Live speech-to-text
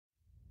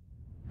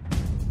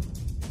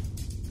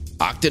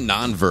Octa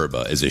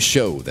Non-Verba is a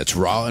show that's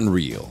raw and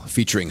real,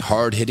 featuring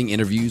hard-hitting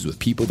interviews with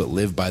people that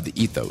live by the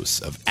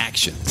ethos of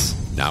actions,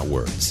 not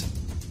words.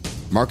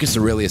 Marcus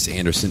Aurelius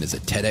Anderson is a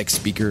TEDx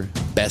speaker,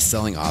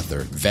 best-selling author,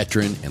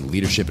 veteran, and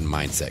leadership and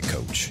mindset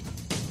coach.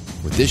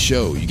 With this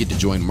show, you get to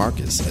join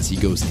Marcus as he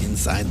goes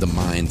inside the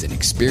minds and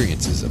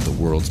experiences of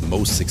the world's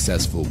most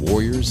successful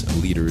warriors,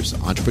 leaders,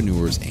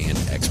 entrepreneurs, and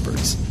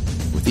experts.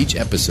 With each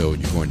episode,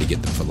 you're going to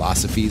get the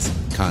philosophies,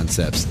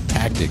 concepts,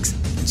 tactics,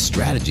 and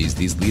strategies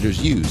these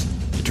leaders use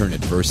to turn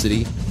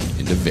adversity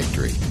into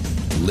victory.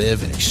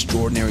 Live an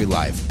extraordinary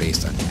life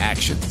based on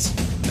actions,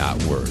 not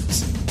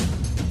words.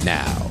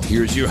 Now,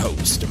 here's your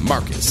host,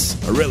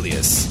 Marcus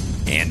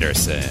Aurelius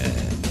Anderson.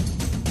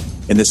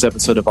 In this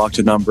episode of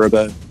Octa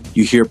Non-Verba,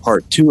 you hear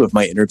part 2 of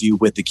my interview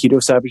with the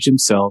Keto Savage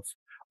himself,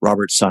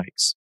 Robert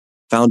Sykes,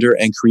 founder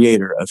and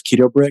creator of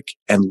Keto Brick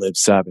and Live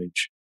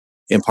Savage.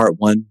 In part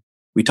 1,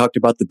 we talked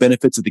about the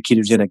benefits of the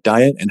ketogenic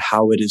diet and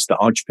how it is the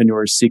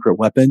entrepreneur's secret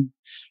weapon,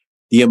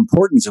 the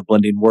importance of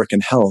blending work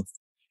and health,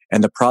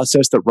 and the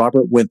process that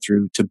Robert went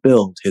through to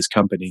build his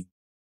company.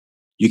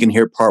 You can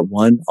hear part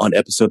 1 on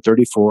episode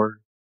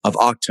 34 of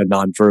Octa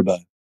Non-Verba.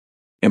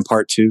 In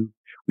part 2,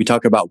 we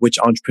talk about which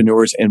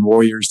entrepreneurs and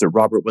warriors that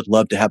Robert would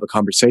love to have a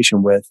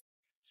conversation with,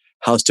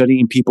 how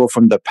studying people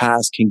from the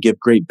past can give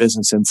great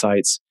business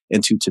insights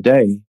into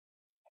today,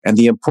 and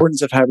the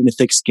importance of having a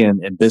thick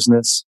skin in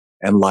business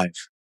and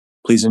life.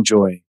 Please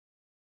enjoy.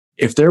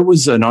 If there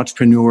was an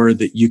entrepreneur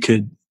that you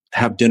could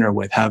have dinner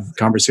with, have a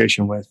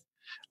conversation with,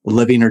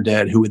 living or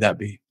dead, who would that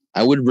be?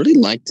 I would really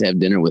like to have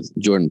dinner with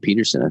Jordan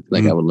Peterson. I feel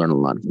like I would learn a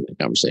lot from that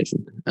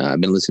conversation. I've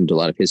been listening to a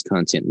lot of his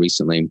content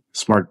recently.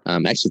 Smart.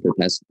 Actually, for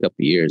the past couple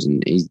of years.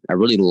 And I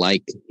really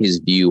like his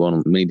view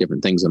on many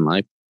different things in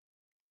life.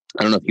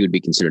 I don't know if he would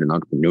be considered an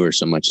entrepreneur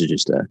so much as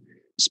just a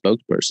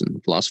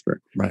spokesperson, philosopher.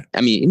 Right.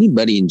 I mean,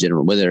 anybody in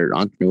general, whether an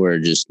entrepreneur or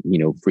just,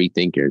 free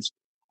thinkers,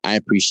 I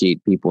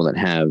appreciate people that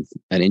have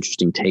an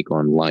interesting take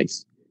on life.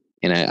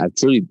 And I've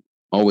truly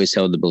always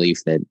held the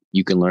belief that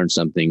you can learn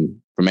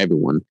something from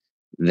everyone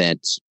that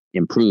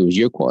improves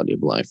your quality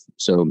of life.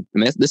 So,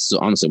 this is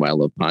honestly why I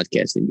love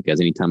podcasting,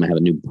 because anytime I have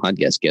a new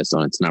podcast guest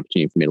on, it's an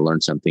opportunity for me to learn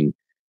something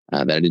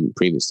that I didn't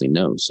previously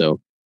know. So,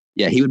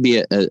 yeah, he would be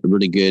a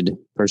really good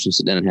person to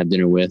sit down and have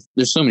dinner with.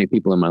 There's so many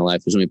people in my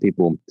life. There's so many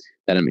people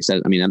that I'm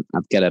excited. I mean,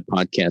 I've got a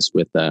podcast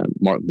with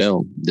Mark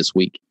Bell this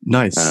week.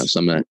 Nice. So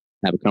I'm going to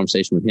have a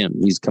conversation with him.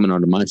 He's coming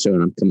on to my show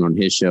and I'm coming on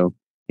his show,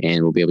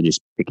 and we'll be able to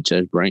just pick each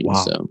other's brains.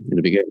 Wow. So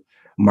it'll be good.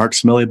 Mark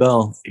Smelly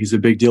Bell. He's a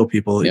big deal,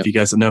 people. Yep. If you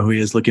guys don't know who he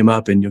is, look him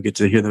up and you'll get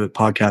to hear the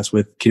podcast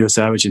with Keto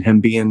Savage and him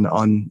being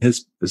on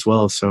his as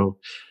well. So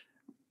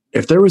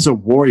if there was a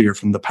warrior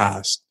from the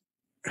past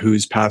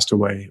who's passed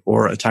away,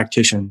 or a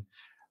tactician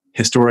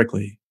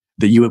historically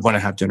that you would want to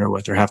have dinner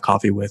with or have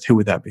coffee with, who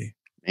would that be?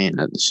 Man,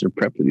 I should have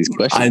prepped for these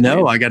questions. I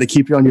know. Man. I got to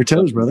keep you on your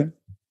toes, brother.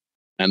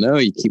 I know.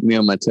 You keep me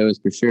on my toes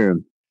for sure.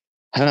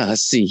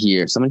 Let's see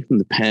here. Somebody from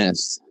the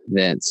past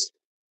that's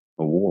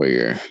a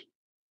warrior.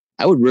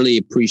 I would really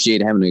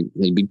appreciate having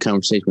a big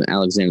conversation with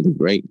Alexander the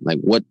Great. Like,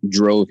 what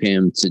drove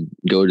him to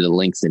go to the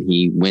lengths that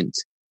he went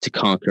to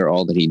conquer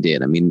all that he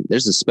did? I mean,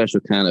 there's a special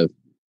kind of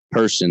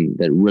person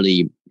that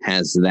really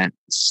has that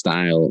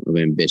style of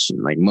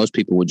ambition. Like, most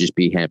people would just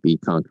be happy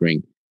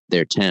conquering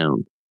their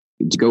town.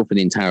 To go for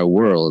the entire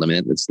world, I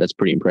mean, that's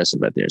pretty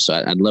impressive right there. So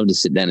I'd love to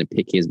sit down and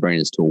pick his brain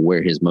as to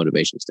where his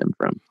motivation stemmed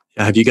from.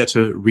 Have you got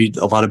to read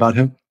a lot about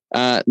him?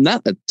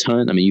 Not a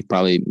ton. I mean, you're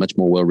probably much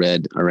more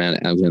well-read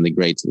around Alexander the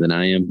Great than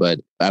I am, but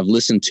I've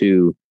listened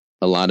to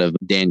a lot of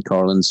Dan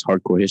Carlin's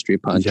Hardcore History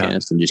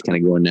podcast and just kind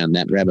of going down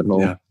that rabbit hole.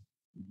 Yeah.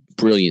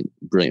 Brilliant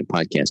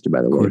podcaster,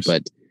 by the way.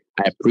 But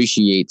I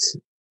appreciate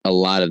a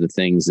lot of the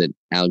things that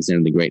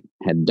Alexander the Great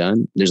had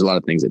done. There's a lot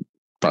of things that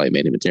probably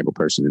made him a terrible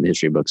person in the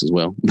history books as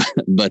well.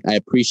 But I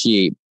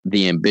appreciate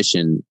the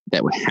ambition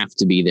that would have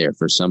to be there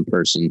for some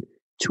person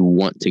to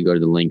want to go to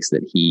the lengths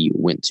that he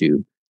went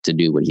to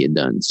do what he had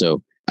done.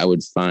 So I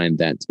would find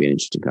that to be an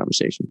interesting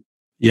conversation.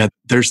 Yeah,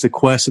 there's the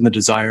quest and the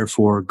desire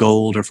for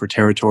gold or for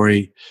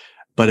territory,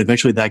 but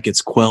eventually that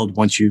gets quelled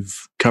once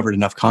you've covered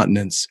enough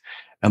continents.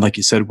 And like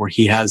you said, where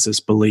he has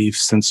this belief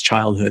since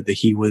childhood that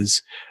he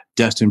was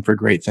destined for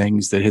great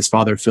things, that his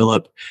father,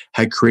 Philip,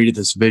 had created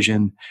this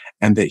vision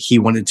and that he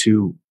wanted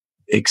to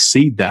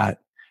exceed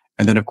that.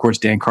 And then, of course,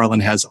 Dan Carlin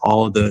has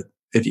all of the,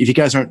 if you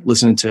guys aren't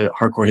listening to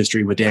Hardcore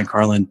History with Dan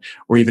Carlin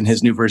or even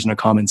his new version of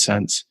Common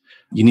Sense,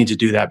 you need to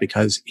do that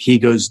because he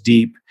goes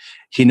deep.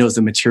 He knows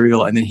the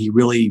material, and then he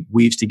really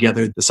weaves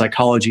together the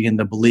psychology and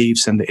the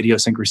beliefs and the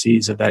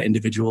idiosyncrasies of that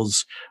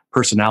individual's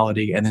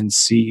personality, and then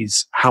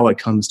sees how it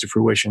comes to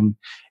fruition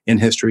in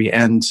history.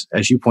 And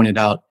as you pointed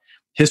out,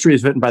 history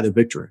is written by the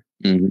victor.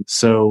 Mm-hmm.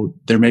 So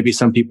there may be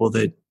some people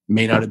that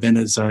may not have been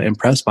as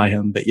impressed by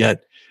him, but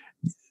yet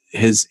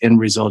his end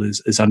result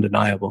is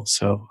undeniable.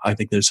 So I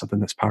think there's something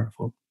that's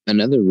powerful.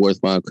 Another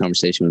worthwhile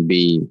conversation would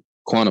be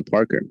Quanah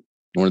Parker,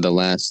 one of the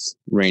last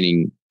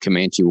reigning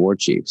Comanche war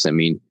chiefs. I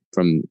mean,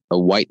 from a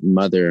white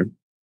mother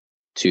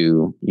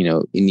to,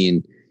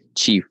 Indian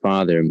chief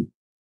father,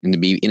 and to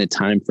be in a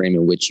time frame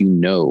in which you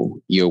know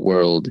your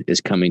world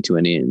is coming to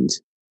an end,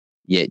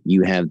 yet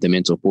you have the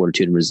mental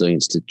fortitude and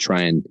resilience to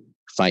try and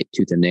fight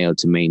tooth and nail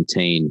to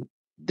maintain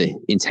the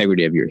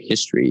integrity of your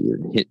history,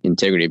 the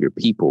integrity of your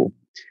people.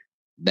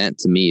 That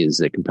to me is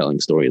a compelling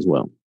story as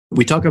well.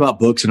 We talk about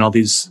books and all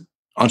these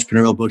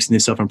entrepreneurial books and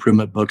these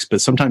self-improvement books,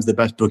 but sometimes the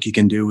best book you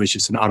can do is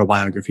just an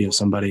autobiography of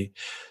somebody,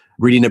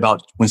 reading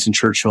about Winston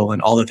Churchill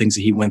and all the things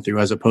that he went through,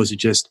 as opposed to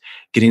just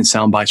getting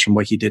sound bites from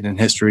what he did in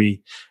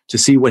history, to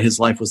see what his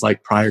life was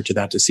like prior to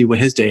that, to see what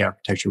his day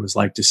architecture was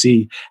like, to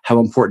see how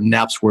important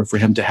naps were for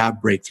him to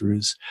have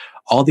breakthroughs.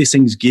 All these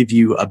things give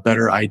you a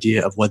better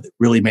idea of what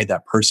really made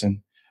that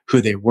person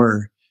who they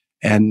were.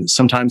 And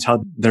sometimes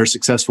how they're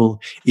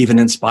successful, even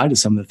in spite of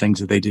some of the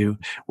things that they do,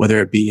 whether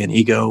it be an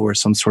ego or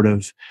some sort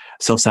of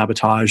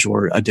self-sabotage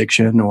or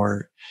addiction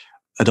or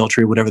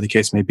adultery, whatever the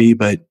case may be.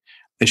 But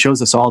it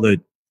shows us all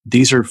that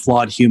these are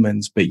flawed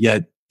humans, but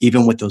yet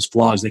even with those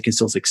flaws, they can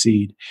still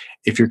succeed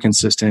if you're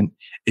consistent,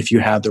 if you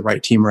have the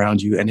right team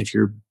around you, and if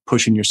you're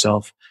pushing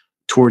yourself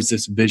towards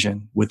this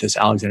vision with this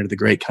Alexander the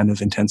Great kind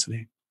of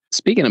intensity.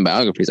 Speaking of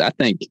biographies, I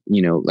think,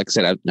 like I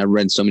said, I've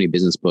read so many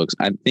business books.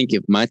 I think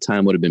if my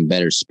time would have been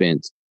better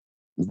spent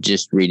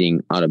just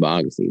reading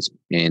autobiographies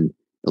and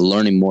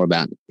learning more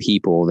about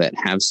people that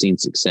have seen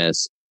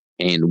success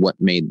and what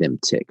made them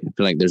tick. I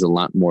feel like there's a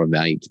lot more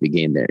value to be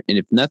gained there. And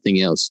if nothing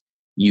else,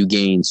 you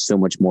gain so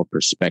much more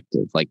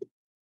perspective. Like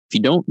if you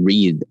don't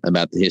read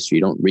about the history,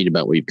 you don't read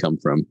about where you've come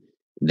from,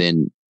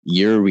 then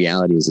your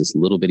reality is this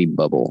little bitty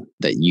bubble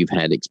that you've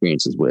had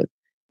experiences with.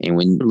 And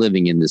when you're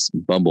living in this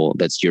bubble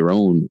that's your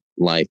own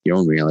life, your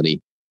own reality,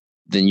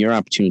 then your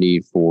opportunity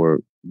for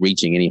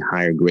reaching any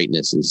higher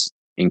greatness is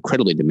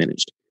incredibly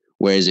diminished.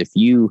 Whereas if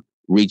you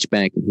reach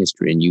back in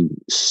history and you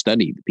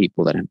study the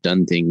people that have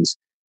done things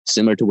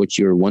similar to what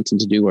you're wanting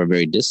to do or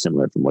very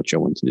dissimilar from what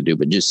you're wanting to do,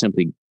 but just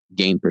simply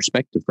gain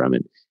perspective from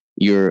it,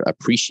 your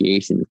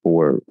appreciation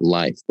for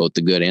life, both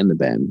the good and the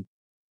bad,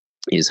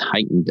 is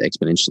heightened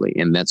exponentially.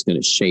 And that's going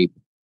to shape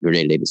your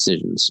day-to-day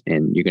decisions.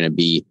 And you're going to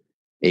be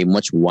a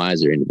much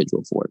wiser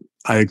individual for it.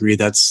 I agree.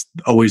 That's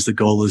always the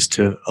goal, is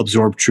to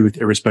absorb truth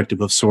irrespective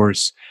of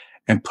source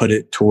and put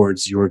it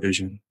towards your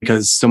vision.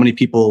 Because so many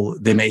people,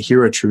 they may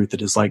hear a truth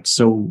that is like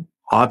so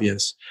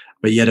obvious,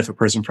 but yet if a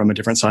person from a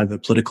different side of the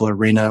political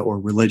arena or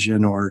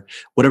religion or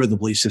whatever the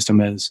belief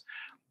system is,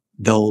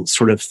 they'll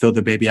sort of throw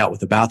the baby out with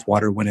the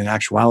bathwater, when in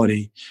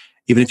actuality,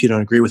 even if you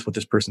don't agree with what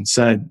this person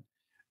said,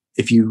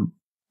 if you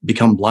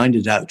become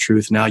blinded to that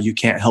truth, now you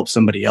can't help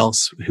somebody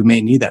else who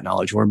may need that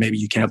knowledge, or maybe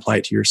you can't apply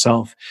it to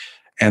yourself.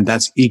 And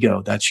that's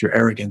ego. That's your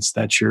arrogance.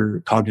 That's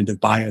your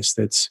cognitive bias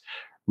that's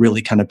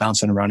really kind of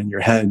bouncing around in your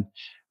head.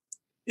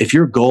 If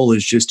your goal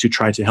is just to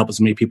try to help as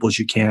many people as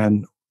you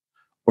can,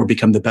 or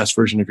become the best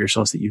version of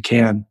yourself that you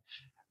can,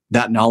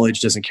 that knowledge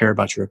doesn't care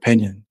about your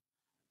opinion.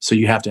 So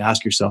you have to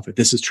ask yourself, if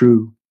this is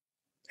true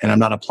and I'm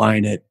not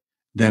applying it,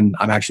 then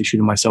I'm actually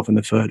shooting myself in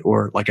the foot,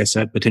 or like I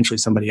said, potentially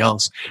somebody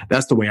else.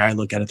 That's the way I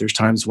look at it. There's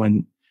times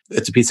when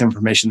it's a piece of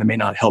information that may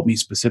not help me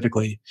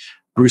specifically.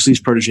 Bruce Lee's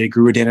protege,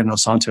 Guru Dana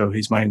Santo,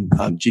 he's my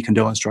Jeet Kune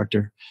Do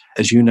instructor,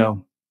 as you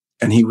know,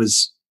 and he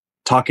was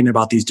talking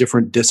about these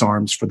different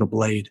disarms for the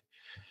blade.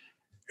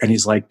 And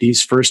he's like,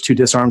 these first 2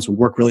 disarms will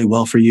work really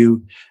well for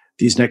you.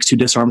 These next 2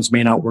 disarms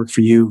may not work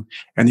for you.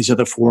 And these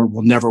other 4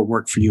 will never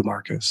work for you,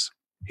 Marcus.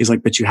 He's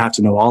like, but you have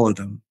to know all of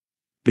them,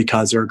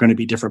 because there are going to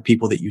be different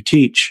people that you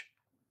teach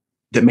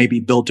that may be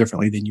built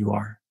differently than you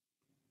are.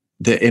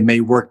 That it may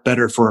work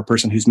better for a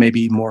person who's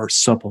maybe more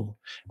supple,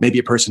 maybe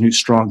a person who's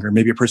stronger,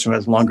 maybe a person who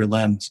has longer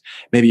limbs,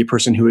 maybe a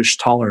person who is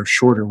taller,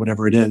 shorter,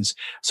 whatever it is.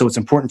 So it's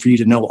important for you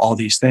to know all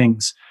these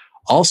things.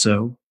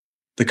 Also,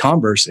 the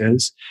converse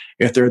is,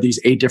 if there are these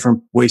 8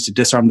 different ways to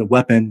disarm the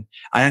weapon,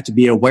 I have to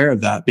be aware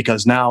of that,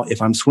 because now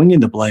if I'm swinging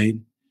the blade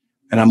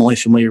and I'm only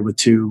familiar with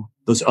 2,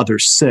 those other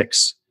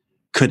 6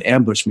 could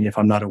ambush me if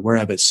I'm not aware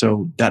of it.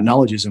 So that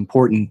knowledge is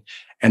important.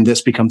 And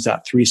this becomes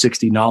that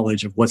 360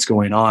 knowledge of what's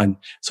going on.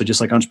 So just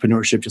like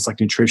entrepreneurship, just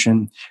like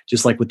nutrition,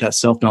 just like with that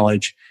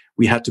self-knowledge,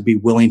 we have to be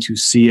willing to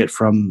see it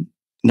from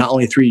not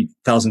only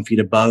 3,000 feet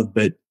above,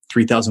 but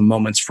 3,000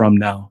 moments from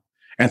now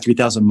and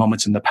 3,000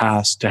 moments in the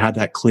past, to have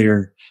that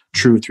clear,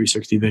 true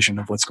 360 vision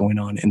of what's going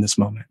on in this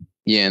moment.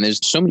 Yeah. And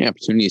there's so many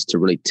opportunities to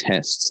really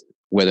test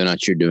whether or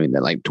not you're doing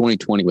that. Like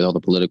 2020 with all the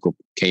political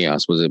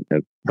chaos was a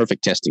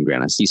perfect testing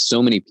ground. I see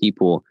so many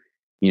people,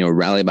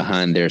 rally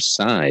behind their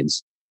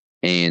sides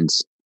and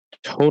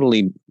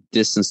totally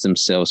distance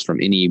themselves from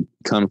any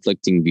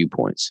conflicting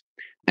viewpoints.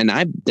 And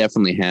I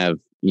definitely have,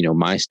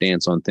 my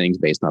stance on things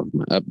based off of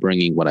my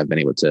upbringing, what I've been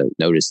able to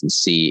notice and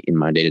see in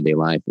my day-to-day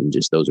life and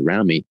just those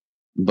around me.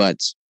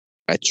 But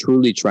I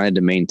truly tried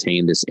to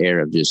maintain this air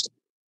of just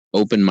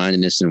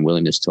open-mindedness and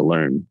willingness to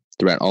learn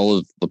throughout all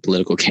of the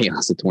political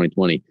chaos of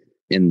 2020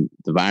 and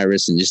the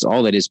virus and just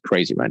all that is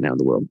crazy right now in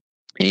the world.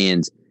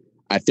 And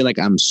I feel like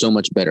I'm so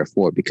much better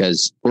for it,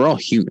 because we're all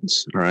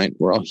humans. All right.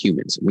 We're all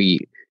humans.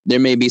 There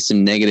may be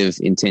some negative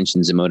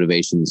intentions and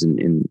motivations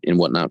and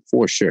whatnot,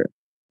 for sure.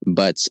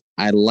 But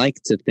I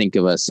like to think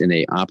of us in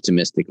a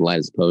optimistic light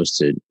as opposed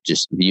to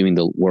just viewing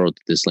the world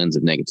through this lens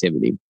of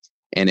negativity.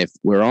 And if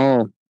we're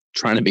all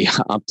trying to be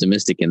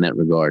optimistic in that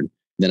regard,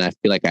 then I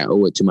feel like I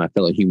owe it to my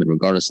fellow human,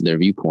 regardless of their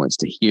viewpoints,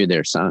 to hear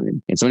their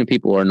side. And so many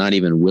people are not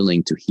even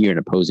willing to hear an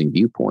opposing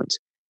viewpoint.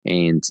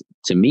 And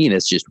to me,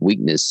 that's just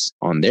weakness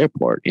on their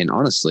part. And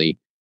honestly,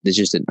 there's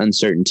just an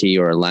uncertainty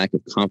or a lack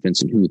of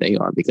confidence in who they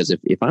are. Because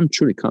if I'm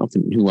truly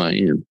confident in who I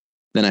am,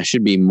 then I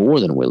should be more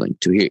than willing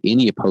to hear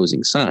any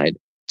opposing side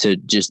to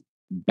just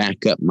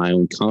back up my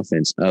own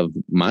confidence of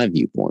my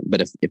viewpoint.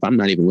 But if I'm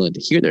not even willing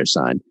to hear their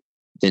side,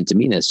 then to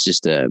me, that's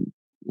just a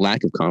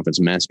lack of confidence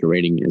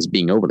masquerading as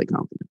being overly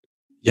confident.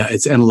 Yeah,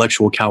 it's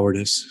intellectual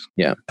cowardice.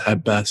 Yeah.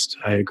 At best,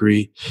 I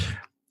agree.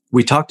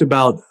 We talked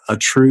about a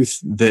truth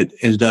that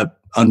ended up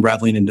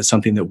unraveling into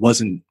something that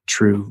wasn't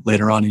true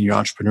later on in your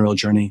entrepreneurial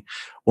journey.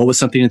 What was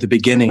something at the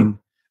beginning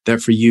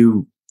that for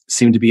you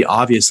seemed to be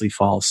obviously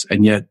false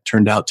and yet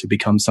turned out to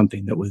become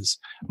something that was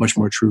much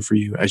more true for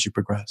you as you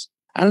progressed?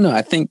 I don't know.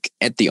 I think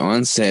at the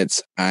onset,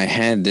 I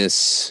had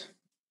this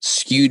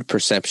skewed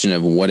perception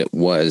of what it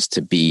was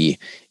to be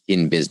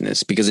in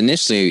business, because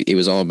initially it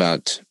was all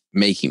about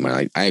making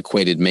money. I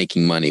equated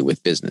making money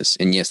with business.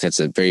 And yes, that's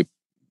a very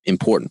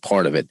important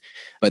part of it,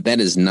 but that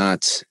is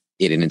not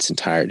it in its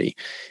entirety.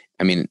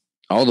 I mean,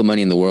 all the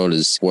money in the world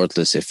is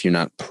worthless if you're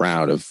not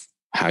proud of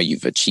how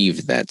you've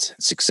achieved that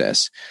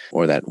success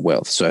or that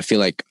wealth. So I feel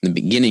like in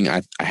the beginning,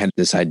 I had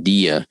this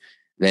idea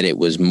that it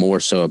was more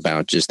so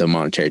about just the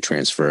monetary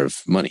transfer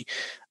of money.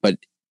 But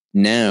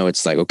now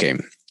it's like, okay,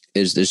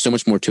 there's so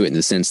much more to it in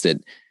the sense that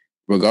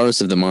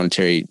regardless of the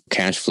monetary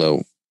cash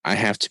flow, I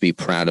have to be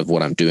proud of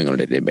what I'm doing on a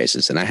day-to-day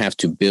basis. And I have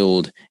to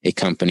build a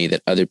company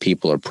that other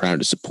people are proud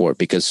to support,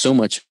 because so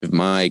much of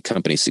my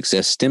company's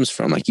success stems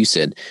from, like you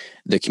said,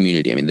 the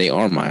community. I mean, they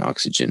are my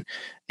oxygen.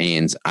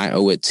 And I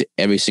owe it to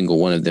every single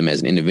one of them as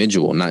an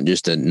individual, not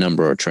just a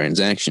number or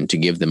transaction, to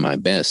give them my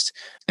best.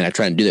 And I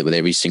try to do that with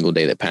every single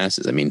day that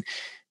passes. I mean,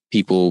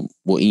 people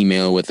will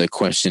email with a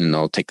question and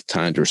I'll take the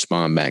time to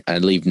respond back. I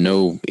leave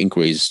no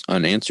inquiries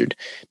unanswered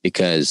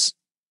because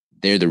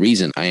they're the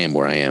reason I am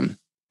where I am.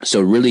 So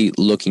really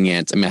looking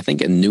at, I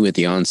think I knew at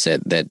the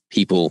onset that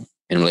people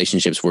and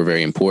relationships were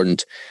very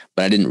important,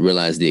 but I didn't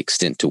realize the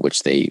extent to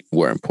which they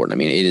were important. I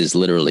mean, it is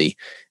literally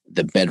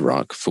the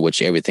bedrock for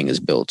which everything is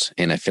built.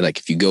 And I feel like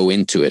if you go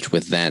into it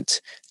with that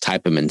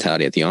type of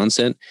mentality at the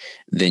onset,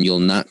 then you'll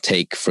not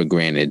take for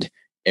granted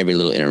every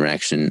little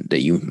interaction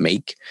that you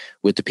make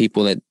with the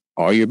people that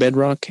are your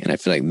bedrock. And I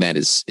feel like that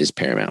is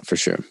paramount for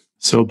sure.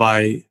 So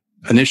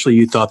initially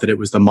you thought that it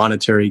was the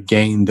monetary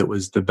gain that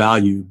was the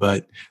value,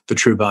 but the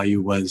true value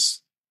was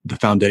the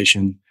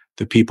foundation,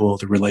 the people,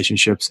 the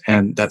relationships,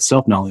 and that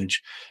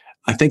self-knowledge.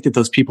 I think that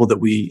those people that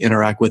we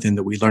interact with and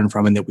that we learn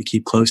from and that we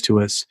keep close to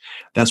us,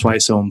 that's why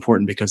it's so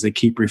important, because they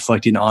keep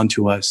reflecting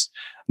onto us,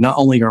 not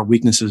only our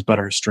weaknesses, but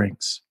our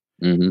strengths.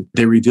 Mm-hmm.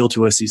 They reveal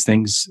to us these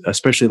things,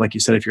 especially like you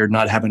said, if you're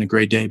not having a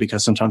great day,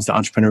 because sometimes the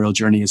entrepreneurial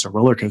journey is a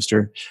roller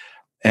coaster.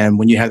 And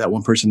when you have that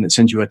one person that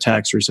sends you a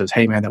text or says,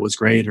 "Hey man, that was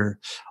great," or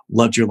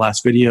 "Loved your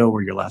last video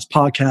or your last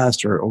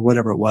podcast," or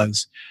whatever it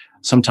was,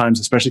 sometimes,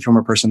 especially from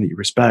a person that you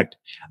respect,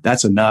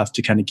 that's enough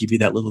to kind of give you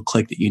that little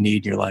click that you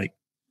need. You're like,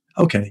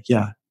 okay,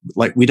 yeah.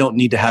 Like, we don't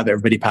need to have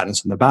everybody patting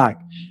us on the back,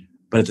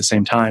 but at the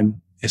same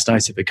time, it's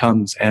nice if it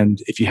comes.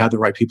 And if you have the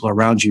right people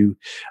around you,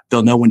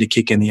 they'll know when to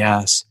kick in the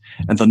ass,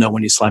 and they'll know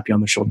when to slap you on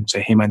the shoulder and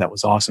say, "Hey man, that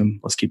was awesome.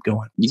 Let's keep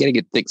going." You got to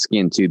get thick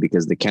skin too,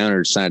 because the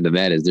counter side to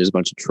that is there's a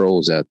bunch of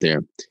trolls out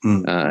there.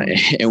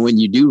 And when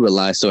you do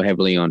rely so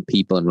heavily on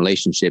people and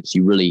relationships,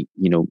 you really,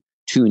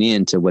 tune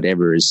in to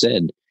whatever is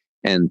said.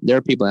 And there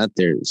are people out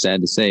there,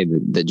 sad to say,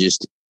 that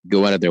just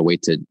go out of their way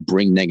to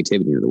bring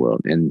negativity into the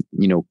world. And,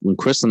 when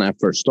Crystal and I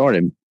first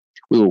started,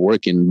 we were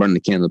working, burning the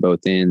candle at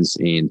both ends,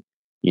 and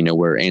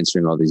we're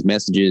answering all these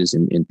messages,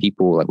 and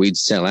people, like, we'd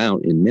sell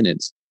out in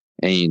minutes,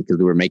 and because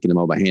we were making them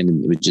all by hand,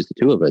 and it was just the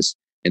two of us.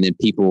 And then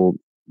people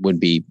would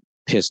be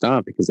pissed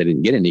off because they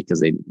didn't get any, because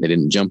they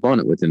didn't jump on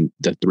it within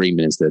the 3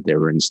 minutes that they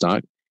were in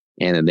stock.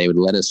 And then they would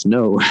let us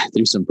know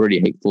through some pretty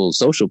hateful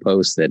social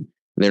posts that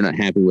they're not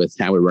happy with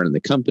how we're running the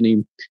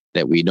company,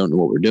 that we don't know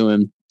what we're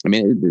doing. I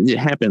mean, it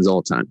happens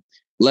all the time.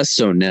 Less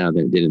so now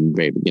than it did in the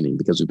very beginning,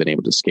 because we've been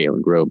able to scale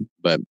and grow.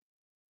 But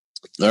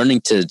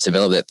learning to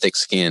develop that thick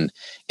skin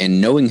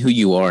and knowing who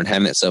you are and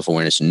having that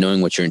self-awareness and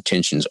knowing what your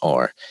intentions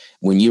are,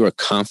 when you are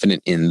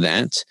confident in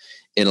that,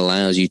 it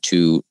allows you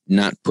to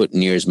not put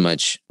near as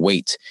much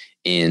weight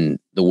in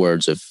the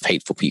words of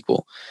hateful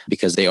people,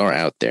 because they are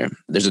out there.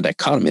 There's a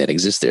dichotomy that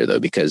exists there, though,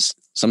 because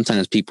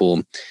sometimes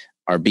people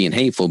are being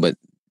hateful, but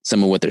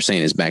some of what they're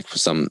saying is backed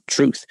with some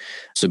truth.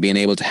 So being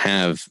able to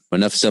have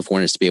enough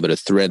self-awareness to be able to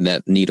thread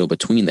that needle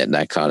between that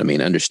dichotomy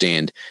and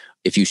understand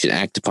if you should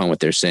act upon what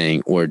they're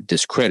saying or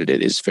discredit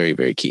it is very,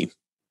 very key.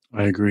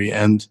 I agree.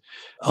 And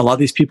a lot of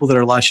these people that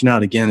are lashing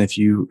out, again, if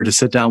you were to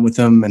sit down with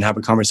them and have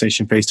a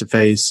conversation face to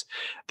face,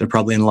 they're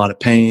probably in a lot of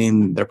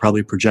pain. They're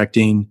probably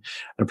projecting.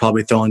 They're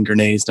probably throwing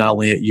grenades, not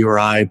only at you or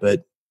I,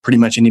 but pretty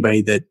much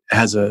anybody that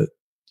has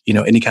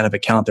any kind of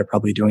account, they're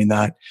probably doing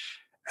that.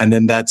 And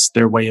then that's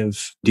their way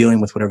of dealing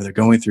with whatever they're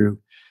going through.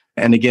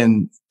 And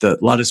again, the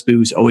loudest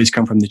boos always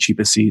come from the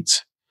cheapest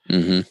seats.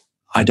 Mm-hmm.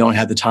 I don't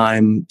have the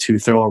time to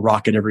throw a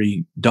rock at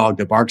every dog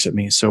that barks at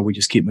me. So we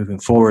just keep moving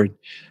forward.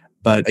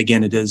 But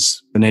again, it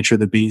is the nature of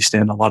the beast.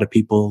 And a lot of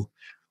people,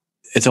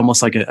 it's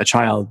almost like a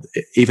child.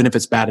 Even if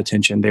it's bad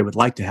attention, they would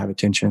like to have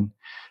attention.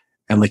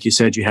 And like you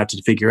said, you have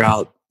to figure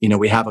out,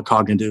 we have a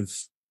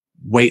cognitive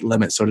weight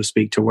limit, so to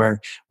speak, to where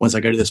once I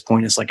go to this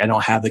point, it's like I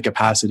don't have the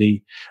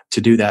capacity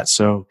to do that.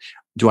 So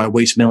do I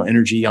waste mental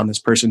energy on this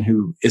person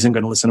who isn't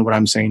going to listen to what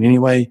I'm saying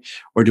anyway?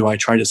 Or do I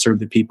try to serve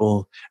the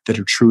people that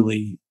are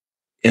truly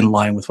in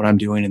line with what I'm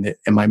doing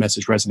and my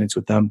message resonates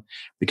with them?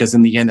 Because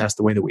in the end, that's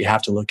the way that we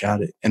have to look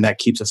at it. And that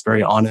keeps us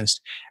very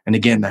honest. And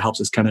again, that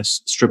helps us kind of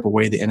strip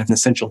away the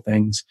inessential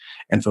things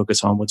and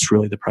focus on what's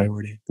really the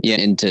priority. Yeah.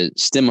 And to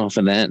stem off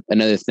of that,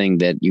 another thing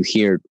that you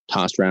hear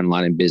tossed around a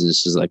lot in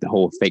business is like the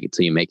whole fake it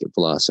till you make it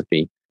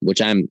philosophy,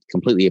 which I'm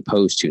completely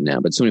opposed to now.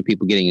 But so many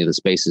people getting into the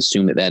space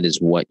assume that is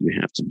what you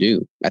have to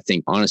do. I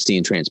think honesty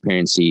and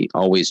transparency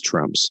always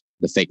trumps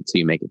the fake it till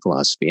you make it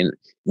philosophy. And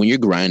when you're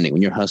grinding,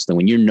 when you're hustling,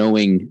 when you're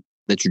knowing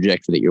the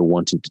trajectory that you're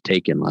wanting to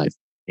take in life,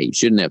 you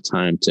shouldn't have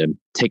time to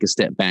take a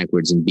step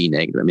backwards and be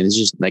negative. I mean, it's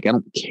just like, I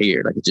don't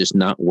care. Like, it's just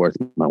not worth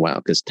my while,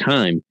 because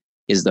time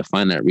is the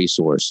finite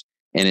resource,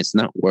 and it's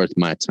not worth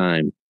my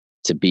time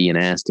to be an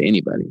ass to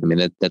anybody. I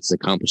mean, that's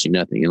accomplishing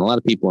nothing. And a lot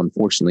of people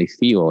unfortunately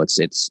feel it's,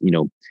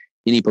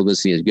 any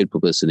publicity is good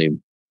publicity.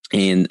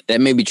 And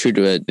that may be true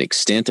to an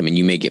extent. I mean,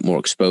 you may get more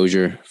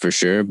exposure for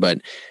sure,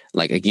 but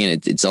like,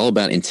 again, it's all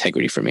about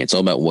integrity for me. It's all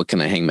about what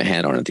can I hang my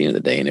hat on at the end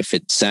of the day. And if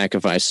it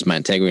sacrifices my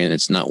integrity, and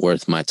it's not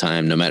worth my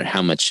time, no matter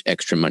how much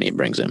extra money it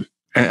brings in.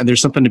 And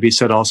there's something to be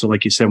said also,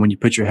 like you said, when you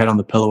put your head on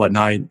the pillow at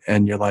night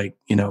and you're like,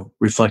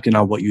 reflecting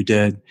on what you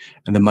did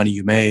and the money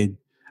you made,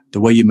 the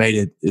way you made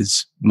it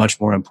is much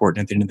more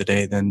important at the end of the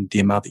day than the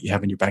amount that you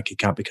have in your bank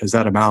account, because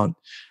that amount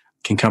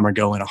can come or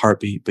go in a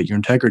heartbeat. But your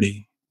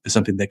integrity is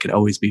something that could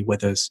always be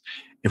with us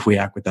if we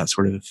act with that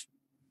sort of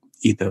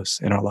ethos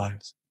in our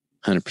lives.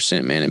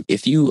 100%, man.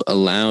 If you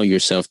allow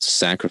yourself to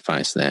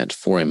sacrifice that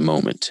for a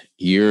moment,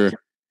 you're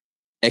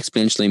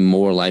exponentially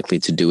more likely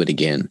to do it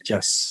again.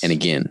 Yes. And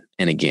again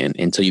and again,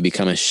 until you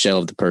become a shell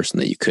of the person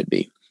that you could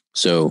be.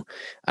 So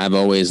I've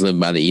always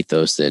lived by the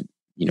ethos that,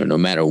 no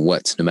matter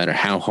what, no matter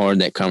how hard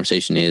that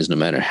conversation is, no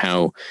matter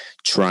how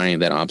trying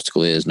that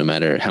obstacle is, no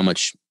matter how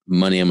much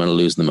money I'm going to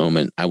lose in the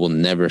moment, I will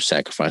never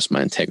sacrifice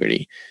my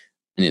integrity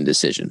in a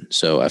decision.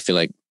 So I feel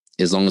like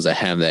as long as I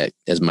have that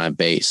as my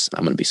base,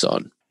 I'm going to be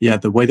solid. Yeah,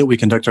 the way that we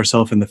conduct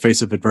ourselves in the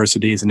face of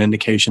adversity is an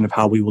indication of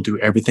how we will do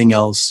everything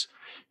else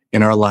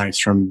in our lives,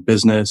 from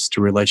business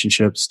to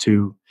relationships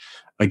to,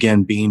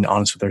 again, being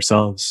honest with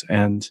ourselves.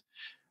 And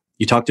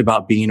you talked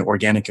about being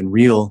organic and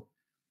real,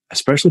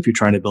 especially if you're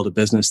trying to build a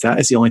business. That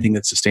is the only thing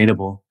that's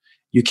sustainable.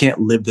 You can't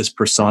live this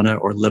persona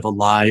or live a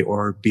lie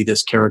or be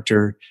this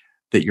character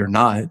that you're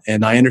not.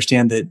 And I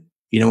understand that,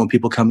 when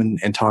people come in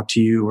and talk to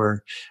you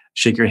or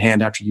shake your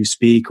hand after you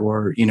speak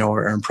or,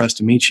 are impressed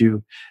to meet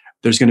you,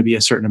 there's going to be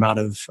a certain amount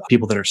of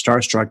people that are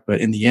starstruck, but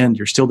in the end,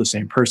 you're still the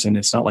same person.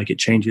 It's not like it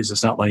changes.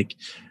 It's not like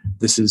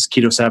this is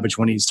Keto Savage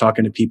when he's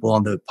talking to people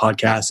on the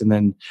podcast, and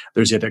then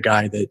there's the other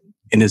guy that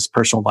in his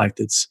personal life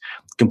that's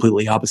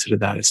completely opposite of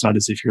that. It's not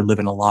as if you're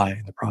living a lie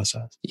in the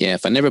process. Yeah,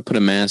 if I never put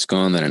a mask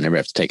on, then I never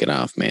have to take it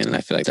off, man. And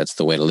I feel like that's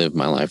the way to live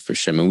my life for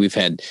sure. I mean, we've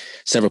had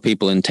several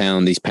people in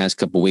town these past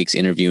couple of weeks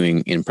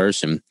interviewing in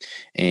person,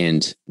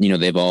 and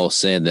they've all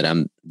said that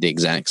I'm the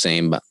exact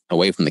same, but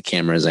away from the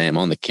camera as I am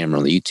on the camera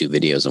on the YouTube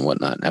videos and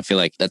whatnot. And I feel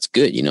like that's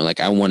good. Like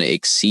I want to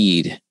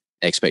exceed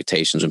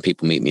expectations when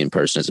people meet me in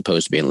person, as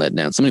opposed to being let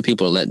down. So many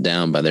people are let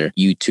down by their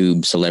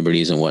YouTube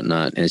celebrities and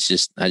whatnot. And I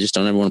just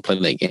don't ever want to play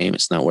that game.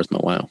 It's not worth my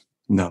while.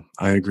 No,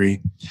 I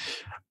agree.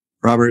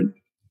 Robert,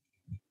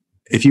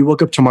 if you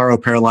woke up tomorrow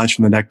paralyzed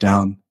from the neck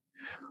down,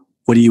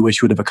 what do you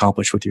wish you would have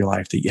accomplished with your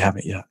life that you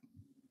haven't yet?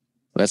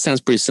 Well, that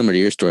sounds pretty similar to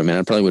your story, man.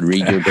 I probably would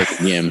read your book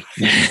again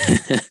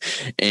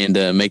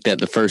and make that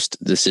the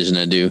first decision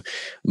I do.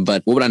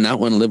 But what would I not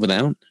want to live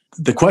without?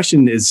 The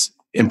question is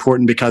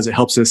important because it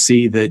helps us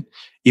see that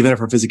even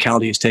if our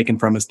physicality is taken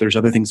from us, there's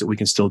other things that we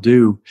can still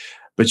do.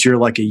 But you're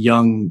like a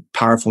young,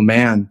 powerful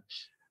man.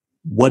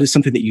 What is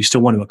something that you still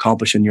want to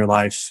accomplish in your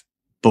life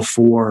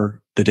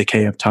before the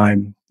decay of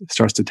time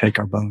starts to take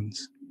our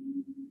bones?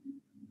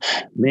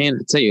 Man,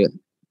 I tell you,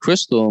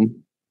 Crystal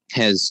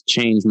has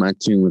changed my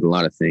tune with a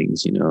lot of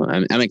things.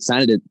 I'm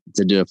excited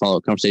to do a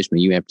follow-up conversation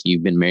with you after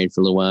you've been married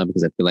for a little while,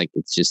 because I feel like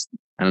it's just,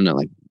 I don't know,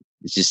 like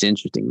it's just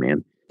interesting,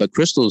 man. But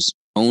Crystal's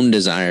own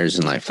desires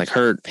in life, like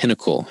her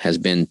pinnacle has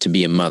been to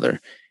be a mother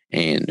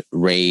and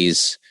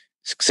raise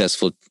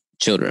successful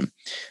children.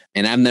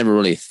 And I've never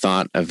really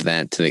thought of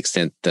that to the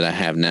extent that I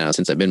have now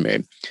since I've been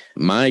married.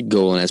 My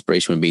goal and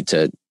aspiration would be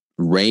to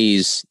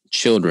raise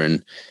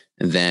children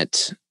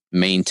that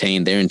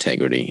maintain their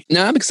integrity.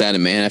 No, I'm excited,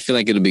 man. I feel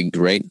like it'll be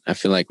great. I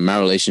feel like my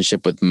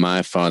relationship with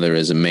my father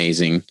is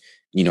amazing.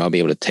 I'll be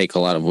able to take a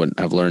lot of what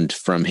I've learned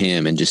from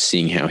him and just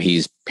seeing how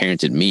he's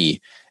parented me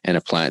and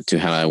apply it to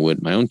how I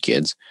would my own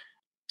kids.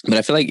 But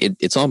I feel like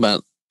it's all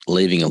about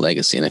leaving a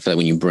legacy. And I feel like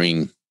when you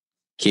bring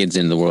kids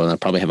into the world, and I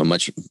probably have a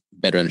much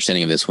better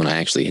understanding of this when I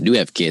actually do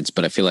have kids,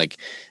 but I feel like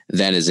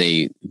that is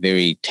a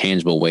very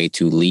tangible way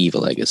to leave a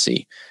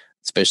legacy,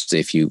 especially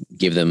if you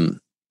give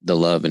them the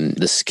love and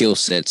the skill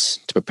sets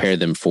to prepare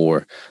them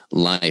for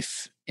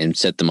life and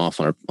set them off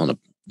on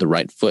the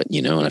right foot,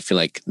 And I feel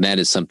like that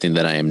is something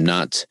that I am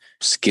not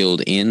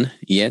skilled in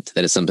yet.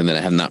 That is something that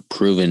I have not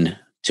proven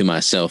to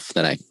myself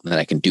that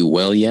I can do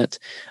well yet.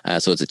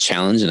 So it's a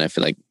challenge, and I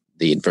feel like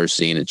the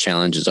adversity and a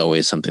challenge is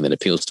always something that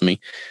appeals to me.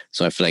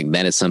 So I feel like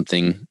that is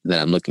something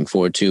that I'm looking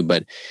forward to.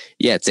 But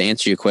yeah, to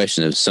answer your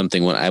question of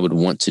something what I would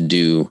want to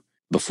do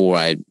before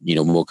I,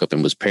 woke up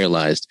and was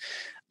paralyzed,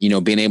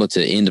 being able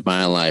to end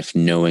my life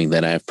knowing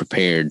that I've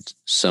prepared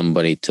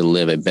somebody to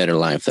live a better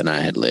life than I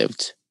had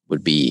lived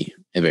would be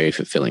a very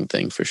fulfilling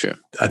thing for sure.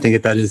 I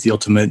think that is the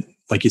ultimate,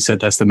 like you said,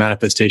 that's the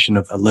manifestation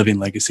of a living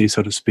legacy,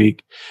 so to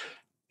speak.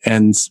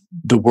 And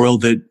the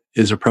world that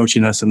is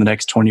approaching us in the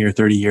next 20 or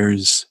 30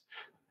 years,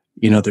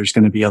 there's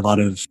going to be a lot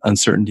of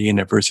uncertainty and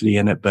adversity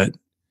in it. But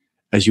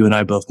as you and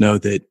I both know,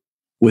 that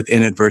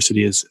within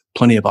adversity is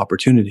plenty of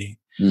opportunity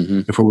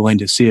if we're willing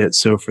to see it.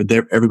 So for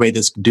everybody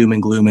that's doom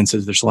and gloom and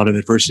says there's a lot of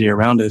adversity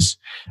around us,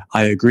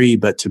 I agree.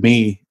 But to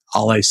me,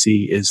 all I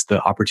see is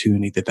the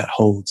opportunity that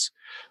holds.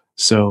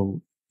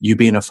 So you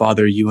being a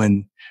father, you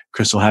and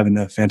Crystal having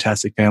a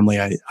fantastic family,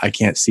 I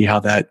can't see how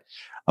that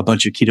a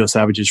bunch of keto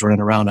savages running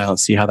around, I don't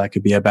see how that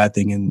could be a bad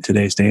thing in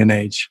today's day and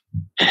age.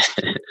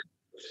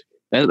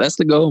 That's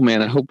the goal,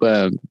 man. I hope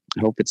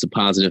it's a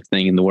positive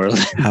thing in the world.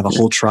 Have a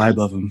whole tribe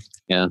of them.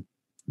 Yeah.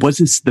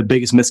 What's the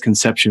biggest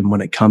misconception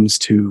when it comes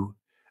to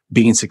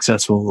being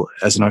successful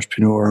as an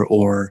entrepreneur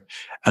or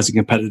as a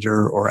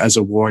competitor or as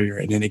a warrior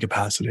in any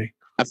capacity?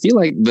 I feel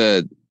like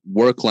the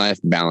work-life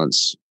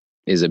balance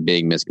is a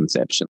big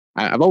misconception.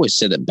 I've always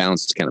said that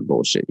balance is kind of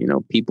bullshit.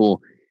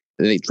 People,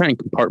 they try and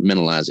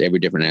compartmentalize every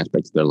different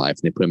aspect of their life,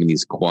 and they put them in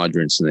these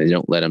quadrants and they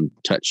don't let them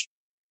touch.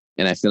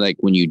 And I feel like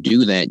when you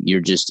do that, you're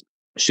just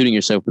shooting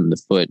yourself in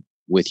the foot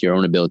with your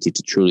own ability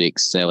to truly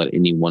excel at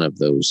any one of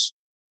those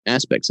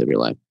aspects of your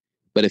life.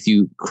 But if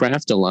you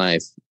craft a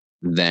life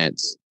that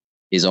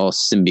is all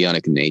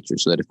symbiotic in nature,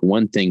 so that if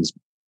one thing's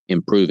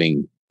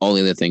improving, all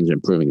the other things are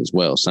improving as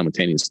well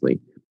simultaneously,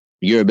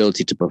 your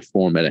ability to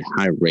perform at a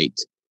high rate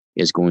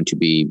is going to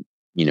be,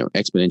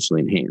 exponentially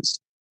enhanced.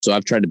 So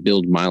I've tried to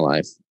build my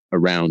life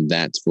around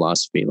that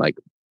philosophy. Like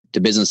the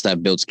business that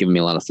I've built's given me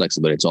a lot of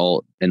flexibility. It's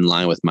all in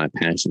line with my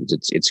passions.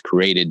 It's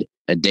created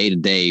a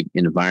day-to-day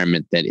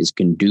environment that is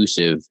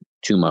conducive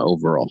to my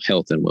overall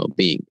health and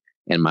well-being,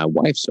 and my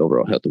wife's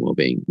overall health and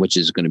well-being, which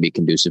is going to be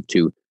conducive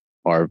to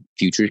our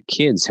future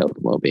kids' health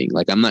and well-being.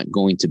 Like I'm not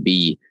going to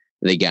be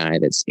the guy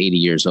that's 80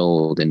 years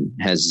old and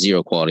has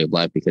zero quality of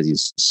life because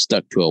he's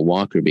stuck to a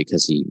walker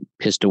because he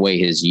pissed away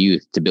his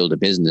youth to build a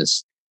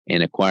business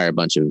and acquire a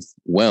bunch of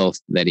wealth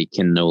that he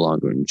can no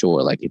longer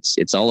enjoy. Like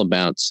it's all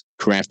about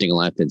crafting a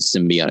life that's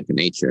symbiotic in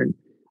nature. And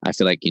I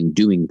feel like in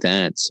doing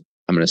that,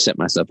 I'm going to set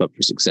myself up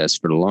for success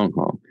for the long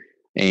haul.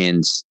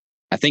 And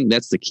I think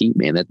that's the key,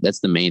 man.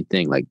 That's the main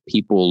thing. Like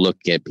people look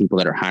at people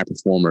that are high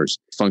performers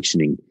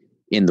functioning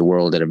in the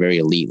world at a very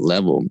elite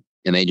level,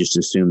 and they just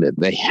assume that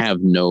they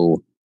have no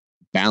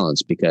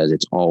balance because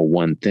it's all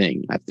one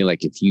thing. I feel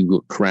like if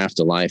you craft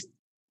a life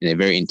in a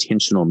very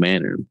intentional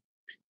manner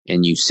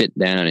and you sit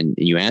down and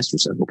you ask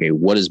yourself, okay,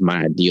 what is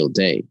my ideal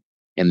day?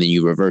 And then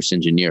you reverse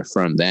engineer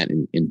from that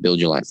and build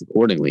your life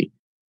accordingly,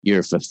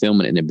 your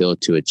fulfillment and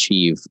ability to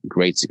achieve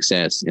great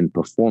success and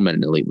perform at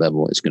an elite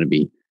level is going to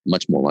be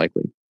much more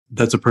likely.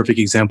 That's a perfect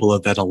example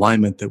of that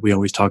alignment that we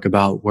always talk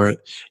about, where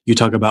you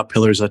talk about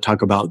pillars, I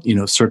talk about,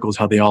 circles,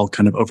 how they all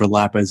kind of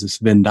overlap as this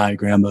Venn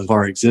diagram of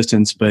our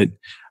existence. But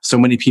so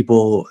many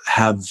people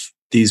have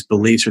these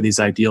beliefs or these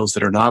ideals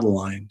that are not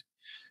aligned.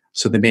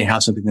 So they may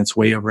have something that's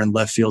way over in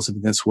left field,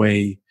 something that's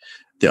way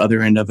the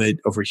other end of it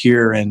over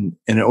here. And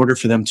in order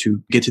for them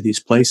to get to these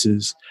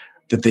places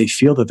that they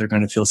feel that they're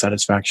going to feel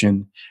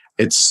satisfaction,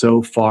 it's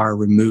so far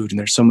removed and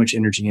there's so much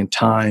energy and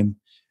time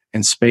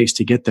and space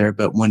to get there.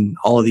 But when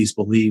all of these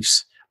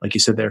beliefs, like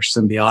you said, they're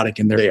symbiotic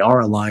and they are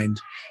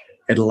aligned,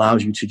 it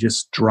allows you to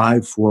just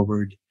drive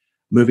forward,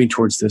 moving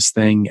towards this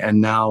thing.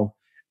 And now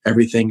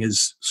everything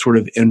is sort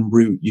of en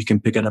route. You can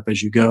pick it up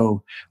as you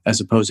go, as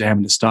opposed to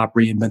having to stop,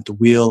 reinvent the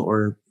wheel,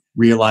 or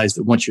realize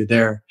that once you're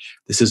there,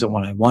 this isn't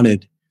what I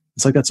wanted.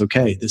 It's like, that's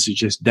okay. This is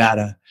just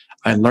data.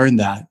 I learned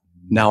that.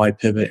 Now I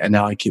pivot and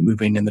now I keep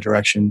moving in the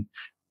direction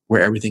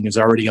where everything is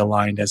already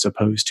aligned, as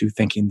opposed to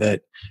thinking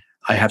that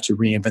I have to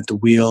reinvent the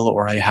wheel,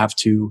 or I have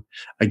to,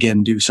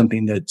 again, do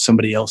something that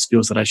somebody else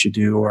feels that I should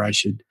do, or I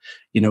should,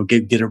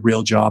 get a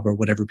real job, or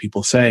whatever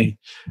people say,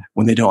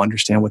 when they don't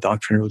understand what the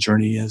entrepreneurial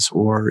journey is,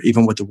 or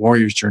even what the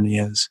warrior's journey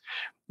is.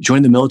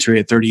 Joined the military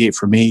at 38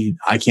 for me.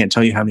 I can't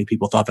tell you how many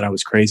people thought that I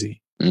was crazy.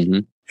 Mm-hmm.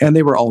 And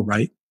they were all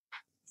right,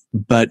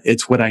 but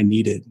it's what I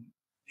needed.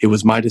 It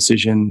was my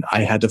decision.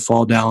 I had to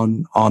fall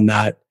down on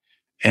that.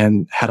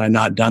 And had I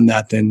not done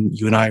that, then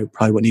you and I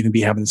probably wouldn't even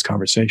be having this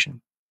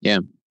conversation. Yeah.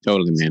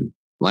 Totally, man.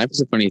 Life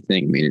is a funny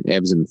thing. I mean, it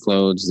ebbs and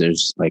flows.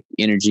 There's like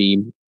energy,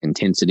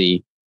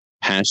 intensity,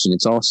 passion,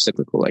 it's all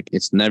cyclical. Like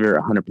it's never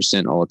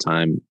 100% all the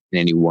time in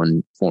any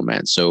one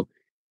format. So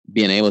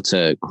being able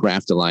to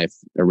craft a life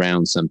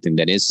around something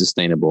that is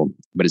sustainable,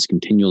 but is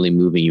continually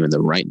moving you in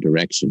the right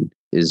direction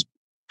is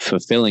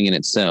fulfilling in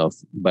itself,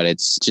 but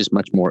it's just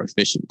much more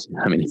efficient.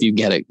 I mean, if you've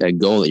got a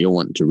goal that you're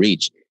wanting to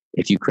reach,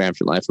 if you craft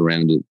your life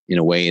around it in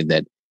a way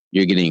that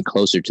you're getting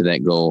closer to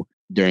that goal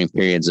during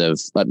periods of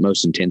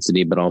utmost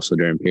intensity, but also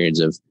during periods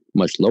of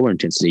much lower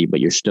intensity, but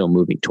you're still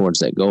moving towards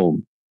that goal,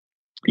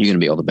 you're going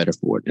to be all the better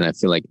for it. And I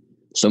feel like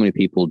so many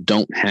people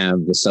don't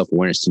have the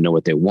self-awareness to know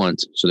what they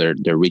want. So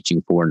they're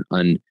reaching for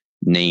an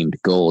unnamed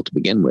goal to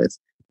begin with,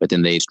 but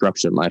then they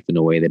structure life in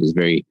a way that is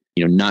very,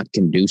 not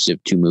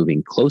conducive to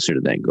moving closer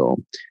to that goal,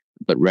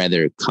 but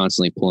rather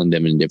constantly pulling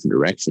them in different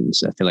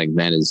directions. I feel like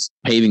that is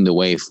paving the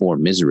way for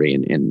misery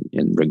and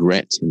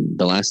regret. And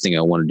the last thing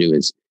I want to do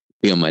is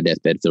be on my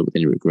deathbed filled with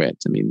any regret.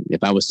 I mean,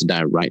 if I was to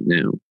die right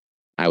now,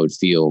 I would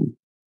feel,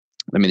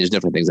 there's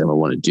different things I would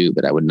want to do,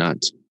 but I would not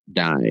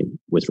die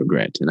with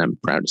regret. And I'm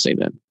proud to say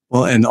that.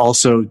 Well, and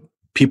also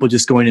people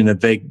just going in a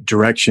vague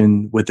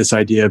direction with this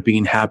idea of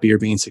being happy or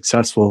being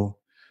successful.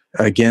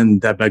 Again,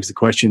 that begs the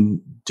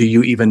question, do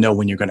you even know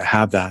when you're going to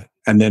have that?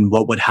 And then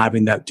what would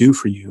having that do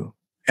for you?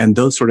 And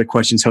those sort of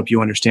questions help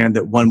you understand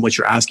that one, what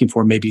you're asking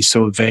for may be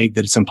so vague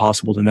that it's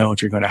impossible to know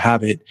if you're going to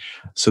have it.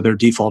 So their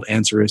default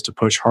answer is to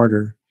push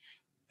harder.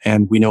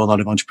 And we know a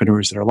lot of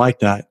entrepreneurs that are like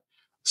that.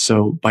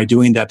 So by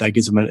doing that, that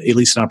gives them at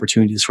least an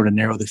opportunity to sort of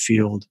narrow the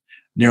field,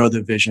 narrow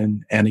the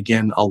vision, and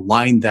again,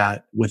 align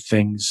that with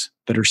things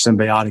that are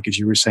symbiotic, as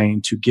you were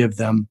saying, to give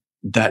them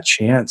that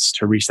chance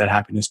to reach that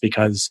happiness.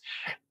 Because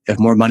if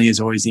more money is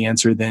always the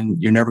answer, then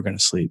you're never going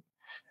to sleep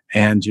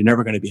and you're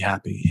never going to be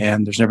happy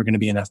and there's never going to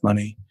be enough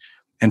money.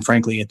 And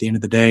frankly, at the end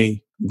of the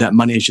day, that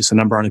money is just a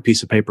number on a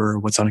piece of paper or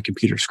what's on a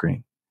computer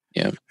screen.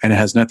 Yeah. And it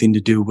has nothing to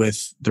do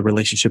with the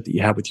relationship that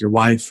you have with your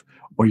wife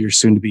or your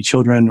soon to be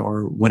children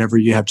or whenever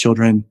you have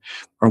children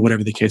or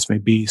whatever the case may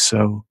be.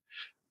 So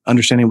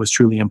understanding what's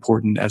truly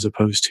important as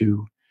opposed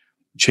to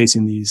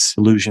chasing these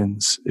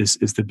illusions is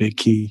the big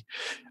key.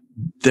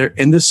 There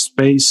in this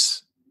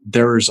space,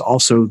 there is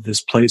also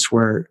this place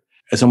where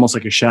it's almost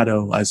like a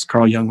shadow, as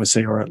Carl Jung would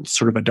say, or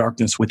sort of a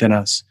darkness within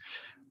us,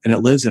 and it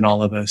lives in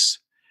all of us.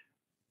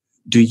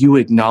 Do you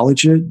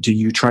acknowledge it? Do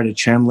you try to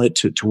channel it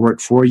to work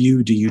for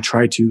you? Do you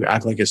try to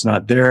act like it's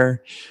not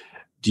there?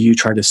 Do you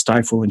try to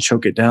stifle and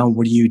choke it down?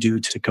 What do you do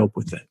to cope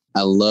with it?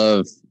 I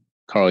love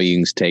Carl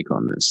Jung's take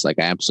on this. Like,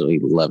 I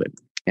absolutely love it.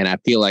 And I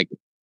feel like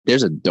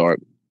there's a dark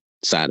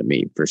side of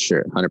me for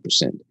sure,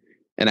 100%.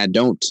 And I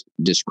don't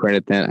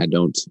discredit that. I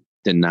don't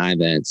deny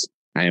that.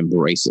 I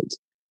embrace it.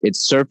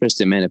 It's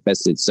surfaced and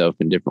manifested itself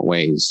in different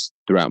ways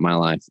throughout my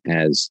life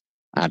as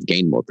I've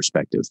gained more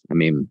perspective. I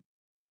mean,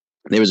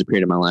 there was a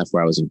period of my life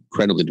where I was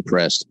incredibly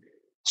depressed,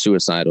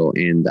 suicidal,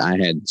 and I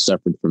had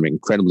suffered from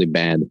incredibly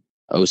bad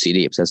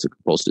OCD, obsessive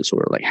compulsive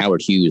disorder, like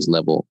Howard Hughes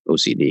level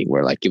OCD,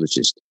 where like it was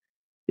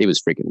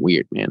freaking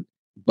weird, man.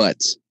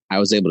 But I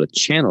was able to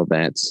channel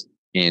that,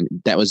 and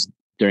that was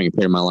during a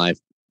period of my life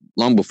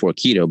long before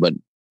keto, but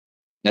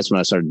that's when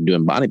I started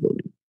doing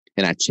bodybuilding,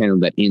 and I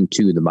channeled that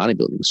into the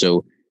bodybuilding.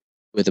 So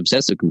with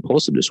obsessive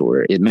compulsive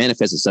disorder, it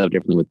manifests itself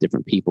differently with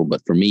different people.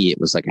 But for me, it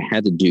was like I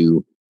had to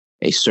do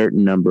a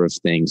certain number of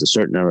things, a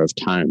certain number of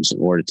times in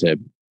order to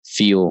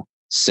feel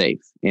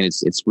safe. And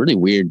it's really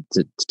weird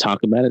to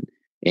talk about it.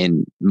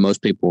 And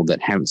most people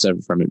that haven't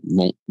suffered from it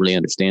won't really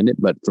understand it.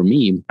 But for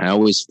me, I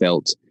always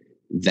felt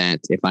that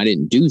if I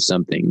didn't do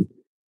something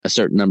a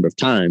certain number of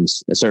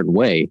times, a certain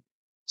way,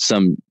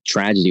 some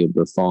tragedy would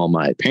befall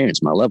my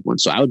parents, my loved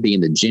ones. So I would be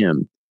in the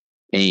gym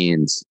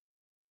and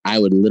I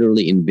would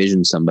literally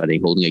envision somebody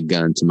holding a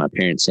gun to my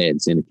parents'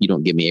 heads saying, if you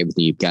don't give me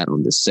everything you've got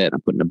on this set,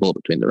 I'm putting a bullet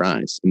between their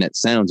eyes. And that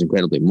sounds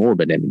incredibly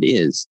morbid, and it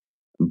is.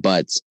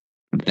 But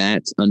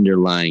that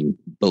underlying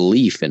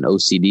belief and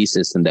OCD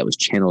system that was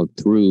channeled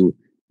through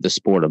the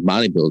sport of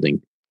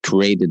bodybuilding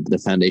created the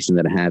foundation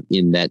that I have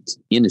in that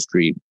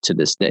industry to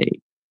this day.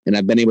 And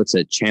I've been able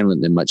to channel it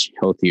in a much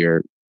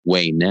healthier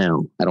way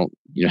now. I don't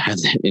have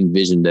that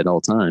envisioned at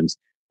all times,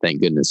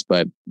 thank goodness.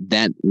 But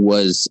that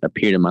was a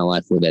period in my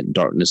life where that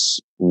darkness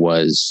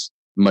was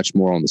much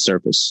more on the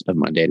surface of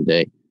my day to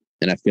day.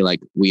 And I feel like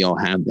we all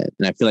have that.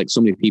 And I feel like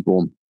so many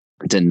people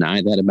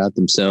deny that about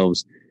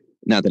themselves.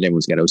 Not that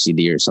everyone's got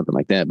OCD or something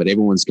like that, but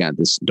everyone's got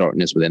this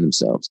darkness within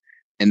themselves.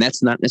 And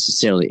that's not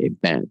necessarily a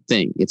bad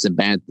thing. It's a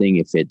bad thing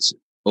if it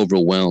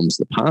overwhelms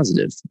the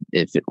positive,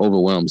 if it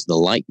overwhelms the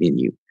light in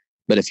you.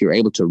 But if you're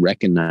able to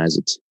recognize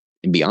it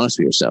and be honest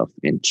with yourself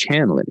and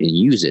channel it and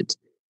use it,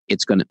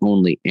 it's going to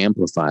only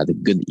amplify the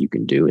good that you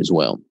can do as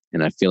well.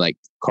 And I feel like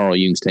Carl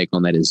Jung's take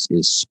on that is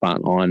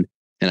spot on.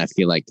 And I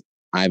feel like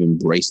I've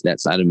embraced that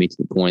side of me to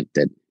the point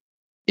that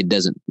it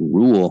doesn't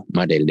rule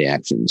my day-to-day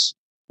actions,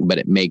 but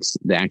it makes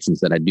the actions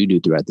that I do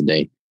throughout the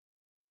day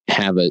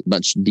have a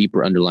much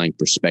deeper underlying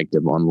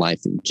perspective on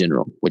life in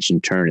general, which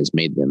in turn has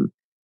made them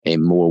a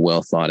more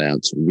well thought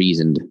out,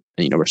 reasoned,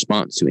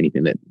 response to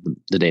anything that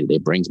the day-to-day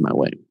brings my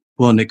way.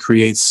 Well, and it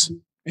creates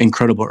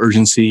incredible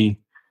urgency,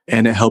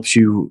 and it helps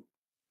you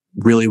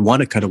really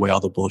want to cut away all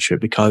the bullshit,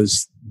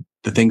 because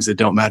the things that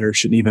don't matter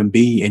shouldn't even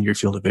be in your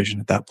field of vision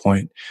at that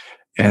point.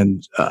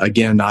 And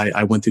again,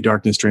 I went through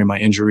darkness during my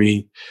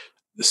injury,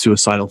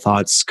 suicidal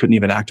thoughts, couldn't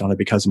even act on it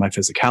because of my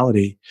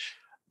physicality.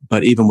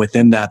 But even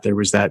within that, there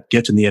was that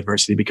gift in the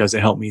adversity because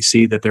it helped me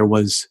see that there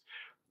was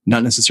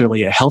not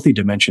necessarily a healthy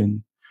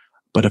dimension,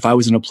 but if I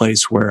was in a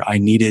place where I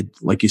needed,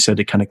 like you said,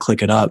 to kind of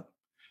click it up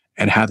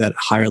and have that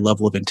higher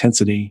level of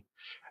intensity,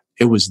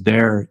 it was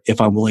there if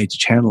I'm willing to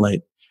channel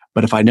it.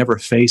 But if I never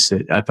face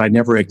it, if I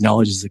never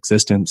acknowledge its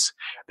existence,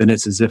 then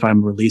it's as if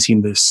I'm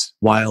releasing this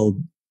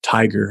wild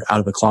tiger out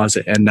of a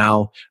closet and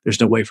now there's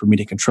no way for me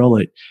to control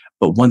it.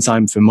 But once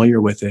I'm familiar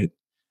with it,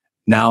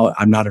 now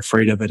I'm not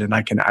afraid of it and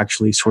I can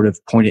actually sort of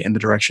point it in the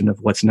direction of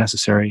what's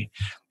necessary.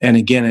 And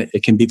again,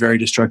 it can be very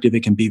destructive.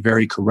 It can be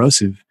very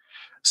corrosive.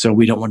 So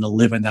we don't want to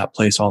live in that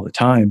place all the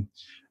time.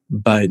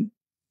 But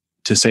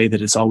to say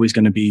that it's always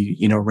going to be,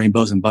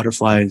 rainbows and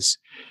butterflies,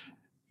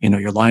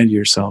 you're lying to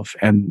yourself.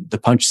 And the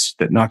punch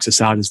that knocks us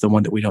out is the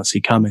one that we don't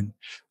see coming.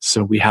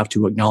 So we have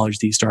to acknowledge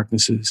these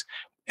darknesses.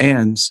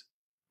 And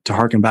to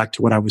harken back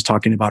to what I was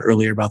talking about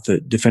earlier about the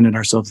defending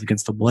ourselves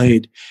against the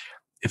blade,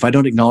 if I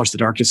don't acknowledge the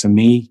darkness in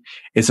me,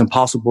 it's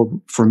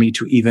impossible for me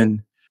to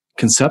even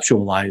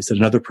conceptualize that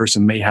another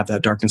person may have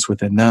that darkness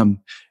within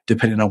them,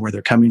 depending on where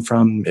they're coming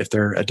from, if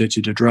they're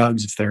addicted to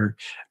drugs, if they're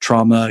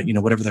trauma,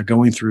 whatever they're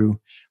going through.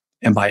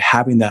 And by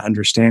having that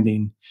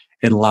understanding,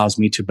 it allows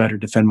me to better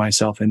defend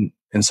myself and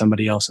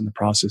somebody else in the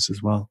process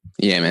as well.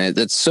 Yeah, man,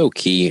 that's so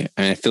key.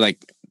 And I feel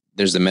like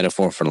there's a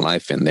metaphor for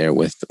life in there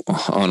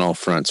on all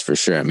fronts for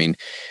sure. I mean,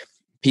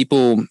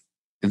 people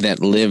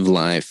that live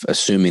life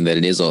assuming that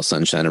it is all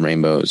sunshine and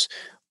rainbows,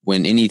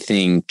 when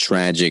anything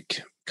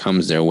tragic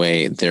comes their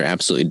way, they're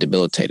absolutely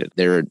debilitated.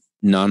 They're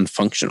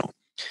non-functional.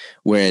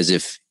 Whereas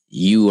if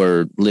you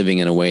are living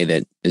in a way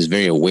that is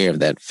very aware of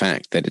that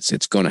fact, that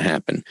it's going to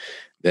happen,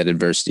 that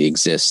adversity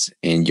exists,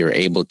 and you're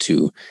able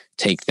to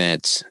take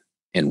that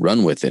and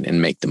run with it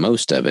and make the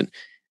most of it,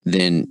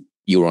 then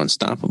you are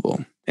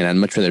unstoppable. And I'd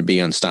much rather be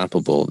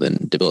unstoppable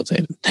than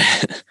debilitated.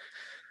 I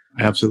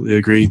absolutely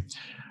agree.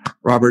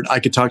 Robert,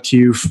 I could talk to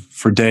you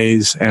for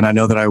days, and I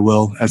know that I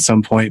will at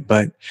some point,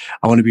 but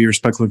I want to be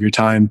respectful of your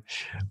time.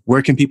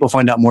 Where can people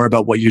find out more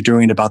about what you're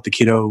doing, about the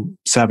Keto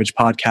Savage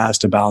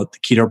podcast, about the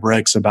Keto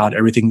Bricks, about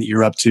everything that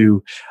you're up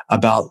to,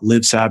 about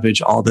Live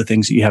Savage, all the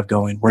things that you have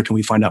going? Where can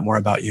we find out more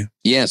about you?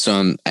 Yeah, so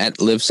I'm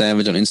at Live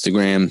Savage on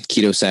Instagram.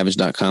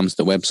 KetoSavage.com is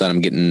the website.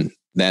 I'm getting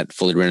that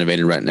fully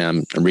renovated right now.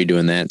 I'm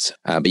redoing that.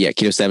 But yeah,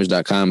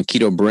 KetoSavage.com.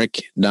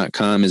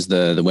 KetoBrick.com is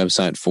the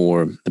website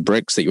for the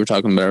bricks that you were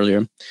talking about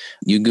earlier.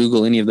 You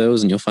Google any of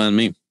those and you'll find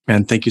me.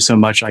 Man, thank you so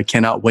much. I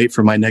cannot wait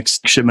for my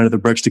next shipment of the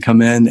bricks to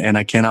come in, and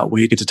I cannot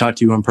wait to get to talk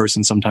to you in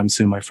person sometime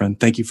soon, my friend.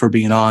 Thank you for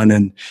being on,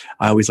 and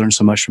I always learn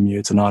so much from you.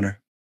 It's an honor.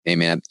 Hey,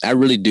 man, I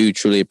really do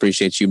truly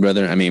appreciate you,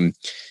 brother. I mean,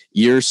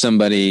 you're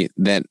somebody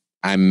that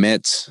I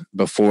met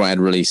before I'd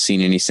really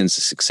seen any sense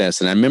of success.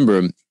 And I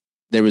remember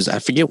I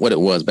forget what it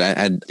was, but I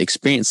had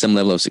experienced some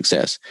level of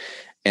success,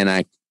 and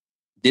I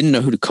didn't know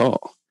who to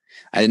call.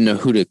 I didn't know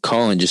who to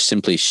call and just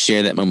simply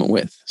share that moment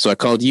with. So I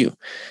called you.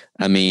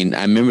 I mean,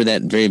 I remember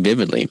that very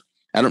vividly.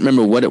 I don't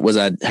remember what it was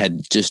I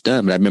had just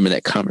done, but I remember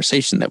that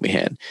conversation that we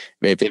had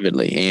very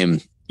vividly.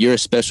 And you're a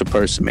special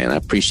person, man. I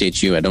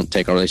appreciate you. I don't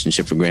take our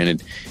relationship for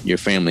granted. You're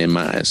family in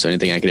my eyes. So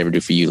anything I could ever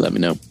do for you, let me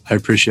know. I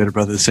appreciate it,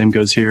 brother. The same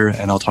goes here,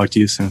 and I'll talk to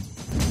you soon.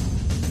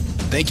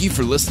 Thank you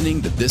for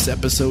listening to this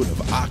episode of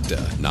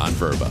Octa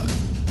Non-Verba.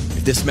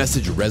 If this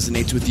message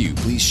resonates with you,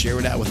 please share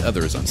it out with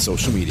others on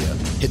social media.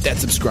 Hit that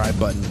subscribe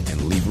button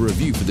and leave a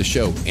review for the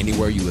show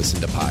anywhere you listen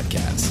to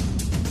podcasts.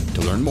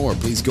 To learn more,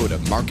 please go to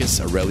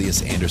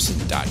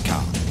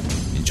MarcusAureliusAnderson.com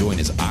and join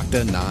his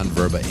Octa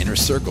Non-Verba Inner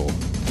Circle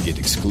to get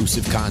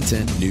exclusive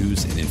content,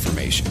 news, and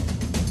information.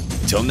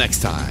 Until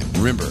next time,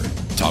 remember,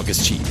 talk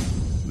is cheap.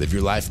 Live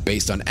your life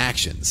based on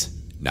actions,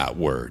 not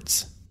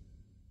words.